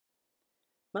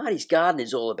Marty's garden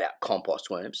is all about compost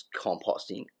worms,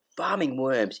 composting, farming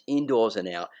worms indoors and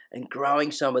out, and growing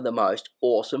some of the most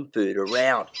awesome food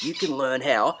around. You can learn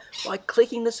how by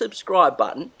clicking the subscribe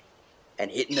button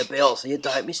and hitting the bell so you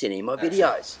don't miss any of my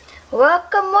videos.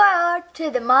 Welcome world to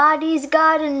the Marty's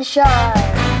Garden Show.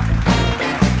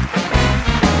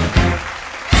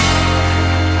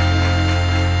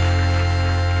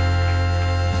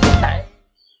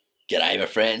 G'day my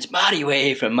friends, Marty Ware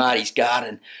here from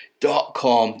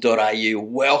martysgarden.com.au.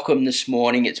 Welcome this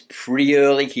morning. It's pretty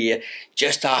early here,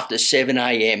 just after 7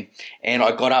 a.m. and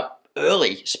I got up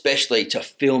early especially to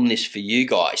film this for you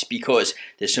guys because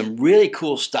there's some really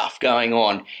cool stuff going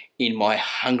on in my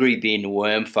hungry bin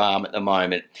worm farm at the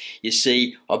moment. You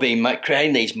see, I've been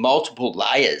creating these multiple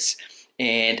layers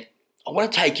and I want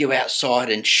to take you outside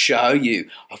and show you.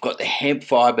 I've got the hemp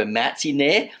fibre mats in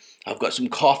there, I've got some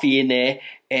coffee in there,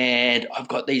 and I've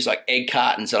got these like egg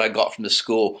cartons that I got from the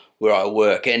school where I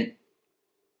work, and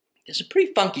there's some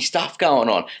pretty funky stuff going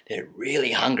on. They're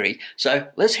really hungry. So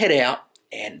let's head out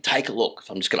and take a look.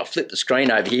 So I'm just going to flip the screen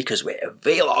over here because we're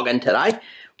vlogging today.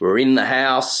 We're in the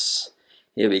house.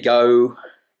 Here we go.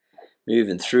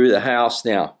 Moving through the house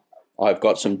now. I've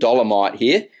got some dolomite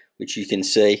here, which you can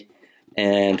see,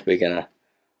 and we're going to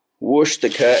whoosh the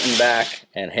curtain back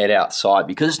and head outside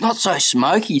because it's not so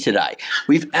smoky today.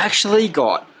 We've actually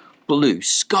got blue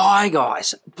sky,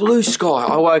 guys. Blue sky.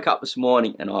 I woke up this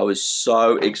morning and I was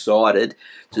so excited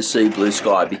to see blue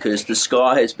sky because the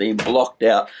sky has been blocked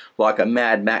out like a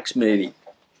Mad Max movie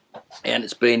and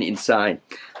it's been insane.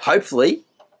 Hopefully,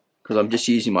 because I'm just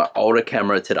using my older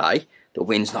camera today, the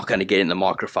wind's not going to get in the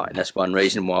microphone. That's one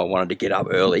reason why I wanted to get up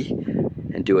early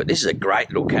and do it. This is a great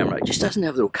little camera. It just doesn't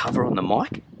have a little cover on the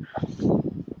mic.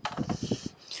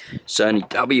 Sony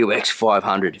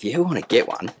WX500. If you ever want to get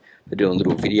one for doing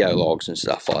little video logs and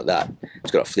stuff like that,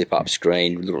 it's got a flip up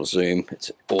screen, little zoom. It's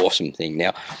an awesome thing.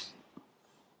 Now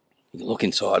you can look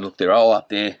inside. Look, they're all up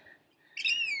there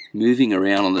moving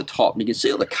around on the top. You can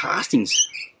see all the castings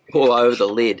all over the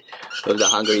lid of the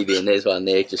hungry bin. There's one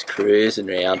there just cruising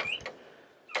around,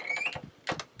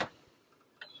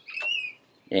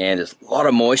 and there's a lot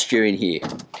of moisture in here.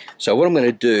 So what I'm going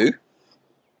to do,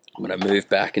 I'm going to move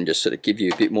back and just sort of give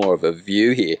you a bit more of a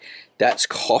view here. That's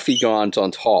coffee grinds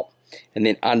on top, and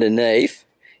then underneath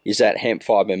is that hemp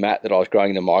fibre mat that I was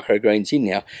growing the microgreens in.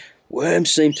 Now, worms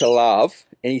seem to love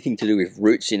anything to do with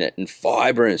roots in it and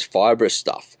fibre and fibrous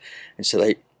stuff, and so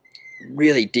they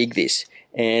really dig this.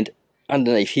 And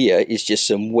underneath here is just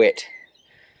some wet,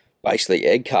 basically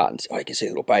egg cartons. Oh, you can see a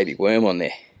little baby worm on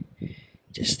there,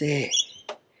 just there.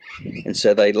 And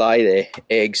so they lay their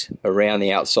eggs around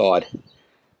the outside,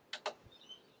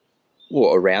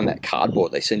 or around that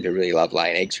cardboard. They seem to really love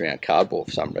laying eggs around cardboard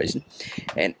for some reason.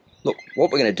 And look,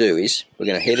 what we're going to do is we're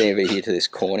going to head over here to this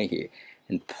corner here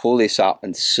and pull this up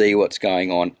and see what's going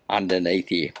on underneath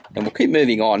here. And we'll keep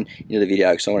moving on into the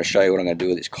video because I want to show you what I'm going to do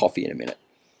with this coffee in a minute.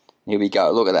 Here we go.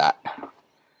 Look at that.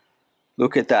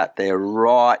 Look at that. They're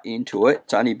right into it.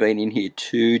 It's only been in here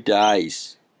 2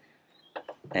 days.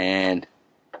 And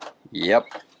yep,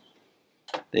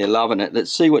 they're loving it.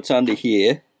 Let's see what's under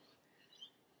here.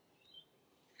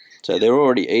 So they're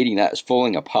already eating that. It's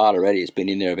falling apart already. It's been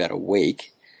in there about a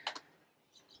week.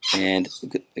 And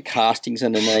look at the castings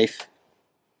underneath.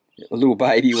 The little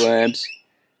baby worms.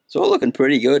 It's all looking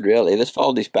pretty good, really. Let's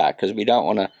fold this back because we don't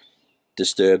want to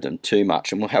disturb them too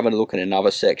much. And we'll have a look at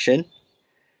another section.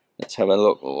 Let's have a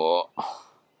look. Oh.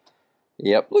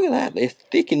 Yep, look at that. They're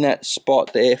thick in that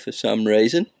spot there for some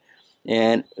reason.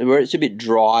 And where it's a bit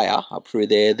drier up through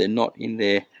there, they're not in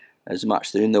there as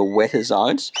much. They're in the wetter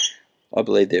zones. I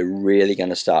believe they're really going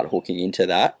to start hooking into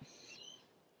that.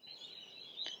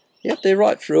 Yep, they're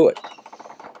right through it.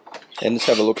 And let's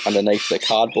have a look underneath the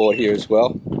cardboard here as well.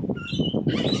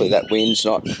 Hopefully that wind's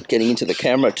not getting into the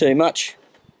camera too much.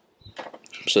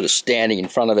 I'm sort of standing in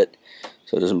front of it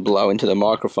so it doesn't blow into the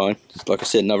microphone. Like I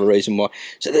said, another reason why.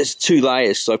 So there's 2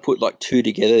 layers, so I put like 2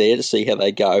 together there to see how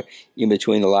they go in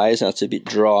between the layers. Now it's a bit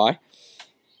dry,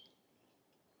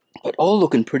 but all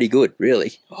looking pretty good,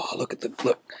 really. Oh, look at the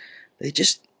look. They're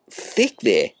just thick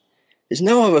there. There's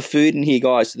no other food in here,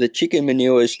 guys. The chicken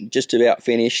manure is just about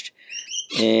finished,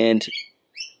 and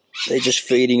they're just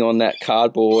feeding on that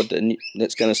cardboard, and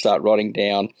that's going to start rotting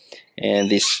down,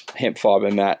 and this hemp fibre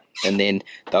mat, and then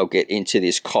they'll get into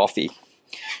this coffee.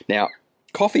 Now,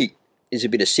 coffee is a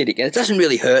bit acidic, and it doesn't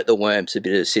really hurt the worms, a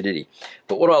bit of acidity.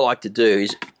 But what I like to do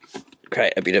is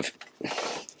create a bit of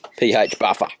pH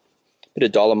buffer, a bit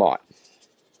of dolomite,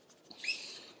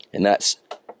 and that's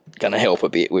going to help a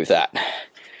bit with that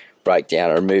breakdown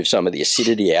and remove some of the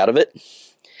acidity out of it.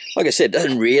 like I said, it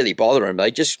doesn't really bother them.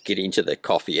 They just get into the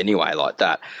coffee anyway like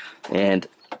that. And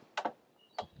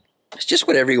it's just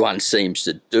what everyone seems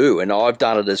to do, and I've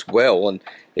done it as well, and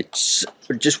it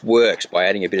just works by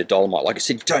adding a bit of dolomite. Like I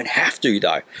said, you don't have to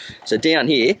though. So down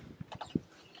here,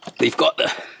 we've got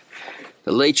the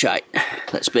leachate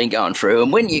that's been going through,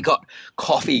 and when you got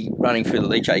coffee running through the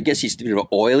leachate, it gets this bit of an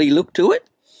oily look to it.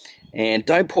 And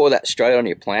don't pour that straight on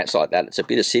your plants like that. It's a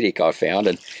bit acidic, I found,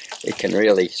 and it can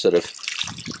really sort of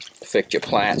affect your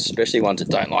plants, especially ones that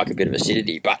don't like a bit of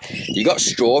acidity. But if you've got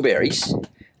strawberries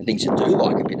and things that do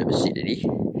like a bit of acidity,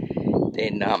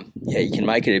 then yeah, you can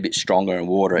make it a bit stronger and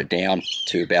water it down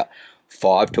to about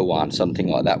 5-to-1, something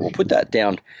like that. We'll put that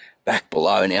down back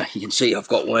below. Now you can see I've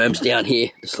got worms down here.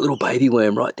 This little baby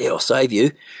worm right there, I'll save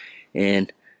you,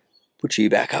 and put you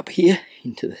back up here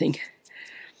into the thing.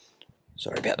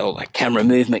 Sorry about all that camera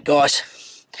movement,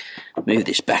 guys. Move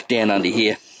this back down under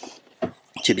here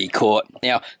to be caught.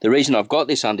 Now, the reason I've got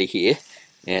this under here,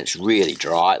 and it's really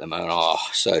dry at the moment. Oh,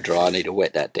 so dry. I need to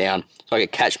wet that down. It's like a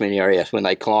catchment area. When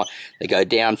they climb, they go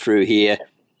down through here,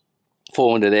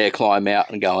 fall into there, climb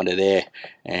out, and go into there,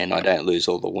 and I don't lose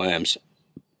all the worms.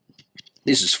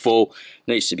 This is full.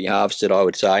 Needs to be harvested, I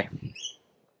would say.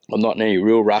 I'm not in any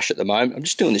real rush at the moment. I'm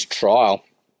just doing this trial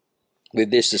with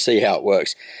this to see how it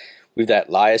works with that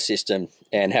layer system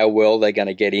and how well they're going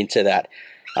to get into that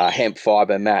hemp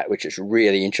fibre mat, which is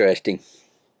really interesting,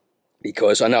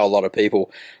 because I know a lot of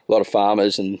people, a lot of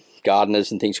farmers and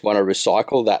gardeners and things want to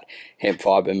recycle that hemp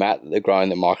fibre mat that they're growing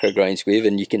the microgreens with,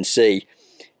 and you can see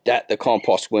that the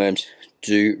compost worms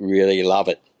do really love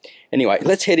it. Anyway,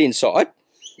 let's head inside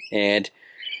and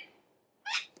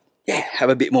yeah, have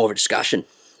a bit more of a discussion.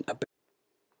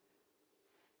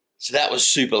 So that was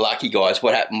super lucky, guys.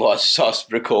 What happened was I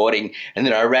was recording and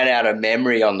then I ran out of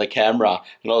memory on the camera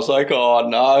and I was like, oh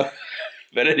no.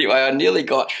 But anyway, I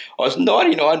was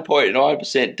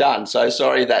 99.9% done. So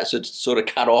sorry that sort of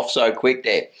cut off so quick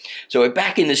there. So we're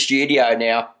back in the studio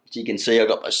now. As you can see, I've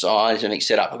got my signs and everything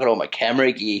set up. I've got all my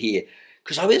camera gear here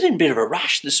because I was in a bit of a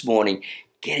rush this morning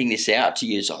getting this out to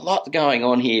you. There's a lot going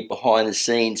on here behind the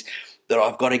scenes that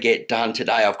I've got to get done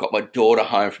today. I've got my daughter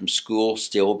home from school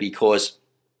still because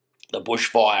the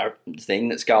bushfire thing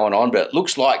that's going on, but it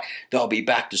looks like they'll be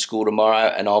back to school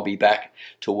tomorrow and I'll be back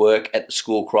to work at the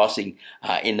school crossing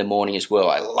in the morning as well.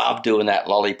 I love doing that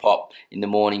lollipop in the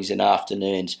mornings and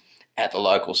afternoons at the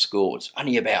local school. It's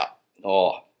only about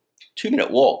 2-minute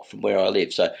walk from where I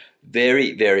live, so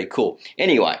very, very cool.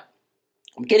 Anyway,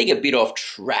 I'm getting a bit off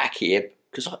track here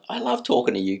because I love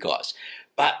talking to you guys,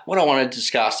 but what I want to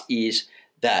discuss is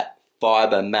that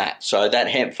fibre mat. So that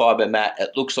hemp fibre mat,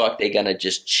 it looks like they're going to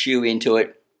just chew into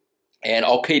it, and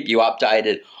I'll keep you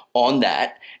updated on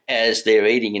that as they're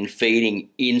eating and feeding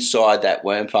inside that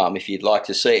worm farm if you'd like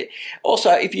to see it.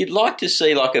 Also, if you'd like to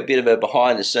see like a bit of a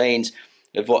behind the scenes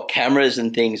of what cameras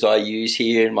and things I use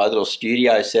here in my little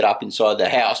studio set up inside the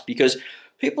house, because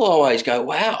people always go,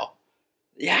 wow,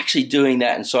 you're actually doing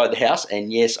that inside the house,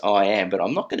 and yes, I am, but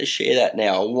I'm not going to share that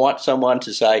now. I want someone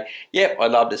to say, yep,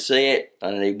 I'd love to see it. I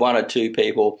need 1 or 2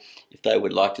 people. If they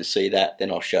would like to see that,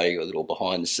 then I'll show you a little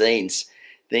behind the scenes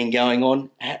thing going on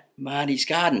at Marty's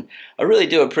garden. I really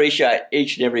do appreciate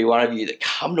each and every one of you that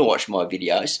come to watch my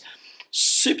videos.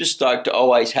 Super stoked to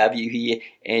always have you here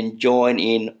and join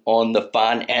in on the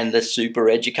fun and the super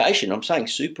education. I'm saying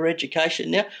super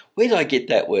education now. Where did I get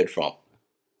that word from?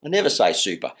 I never say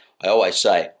super. I always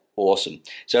say awesome.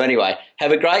 So anyway,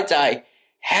 have a great day.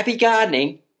 Happy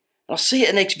gardening. I'll see you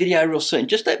at the next video real soon.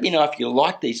 Just let me know if you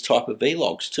like these type of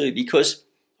vlogs too, because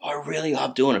I really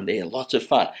love doing them. They're lots of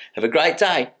fun. Have a great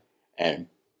day and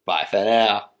bye for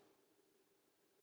now.